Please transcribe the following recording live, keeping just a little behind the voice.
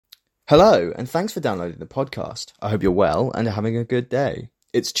Hello, and thanks for downloading the podcast. I hope you're well and are having a good day.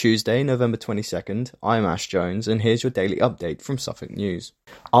 It's Tuesday, November 22nd. I'm Ash Jones, and here's your daily update from Suffolk News.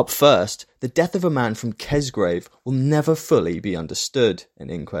 Up first, the death of a man from Kesgrave will never fully be understood, an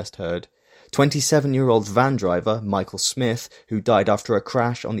inquest heard. 27-year-old van driver Michael Smith, who died after a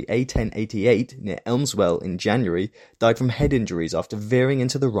crash on the A1088 near Elmswell in January, died from head injuries after veering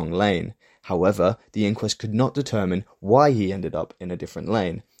into the wrong lane. However, the inquest could not determine why he ended up in a different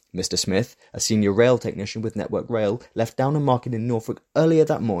lane. Mr. Smith, a senior rail technician with Network Rail, left Downham Market in Norfolk earlier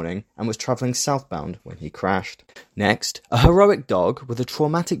that morning and was travelling southbound when he crashed. Next, a heroic dog with a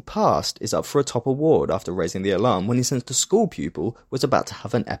traumatic past is up for a top award after raising the alarm when he sensed a school pupil was about to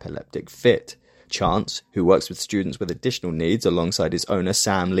have an epileptic fit. Chance, who works with students with additional needs alongside his owner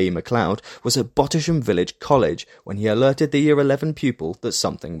Sam Lee McLeod, was at Bottisham Village College when he alerted the Year 11 pupil that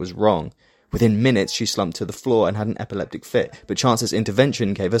something was wrong. Within minutes, she slumped to the floor and had an epileptic fit, but Chance's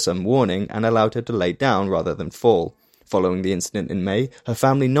intervention gave her some warning and allowed her to lay down rather than fall. Following the incident in May, her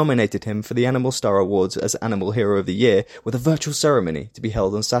family nominated him for the Animal Star Awards as Animal Hero of the Year, with a virtual ceremony to be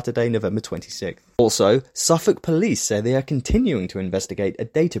held on Saturday, November 26th. Also, Suffolk Police say they are continuing to investigate a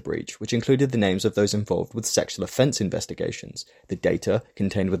data breach, which included the names of those involved with sexual offence investigations. The data,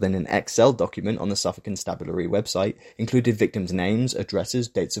 contained within an Excel document on the Suffolk Constabulary website, included victims' names, addresses,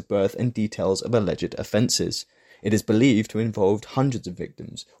 dates of birth, and details of alleged offences. It is believed to have involved hundreds of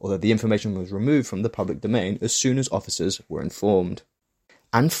victims, although the information was removed from the public domain as soon as officers were informed.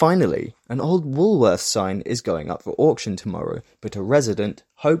 And finally, an old Woolworths sign is going up for auction tomorrow, but a resident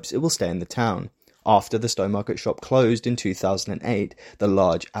hopes it will stay in the town. After the Stowmarket shop closed in 2008, the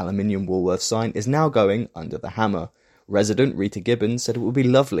large aluminium Woolworths sign is now going under the hammer. Resident Rita Gibbons said it would be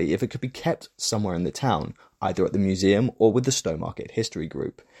lovely if it could be kept somewhere in the town, either at the museum or with the Stowmarket History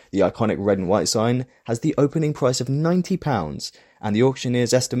Group. The iconic red and white sign has the opening price of £90, and the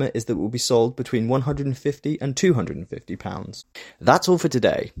auctioneer's estimate is that it will be sold between £150 and £250. That's all for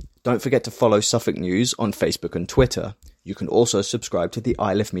today. Don't forget to follow Suffolk News on Facebook and Twitter. You can also subscribe to the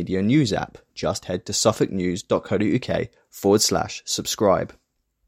ILIF Media News app. Just head to suffolknews.co.uk/subscribe.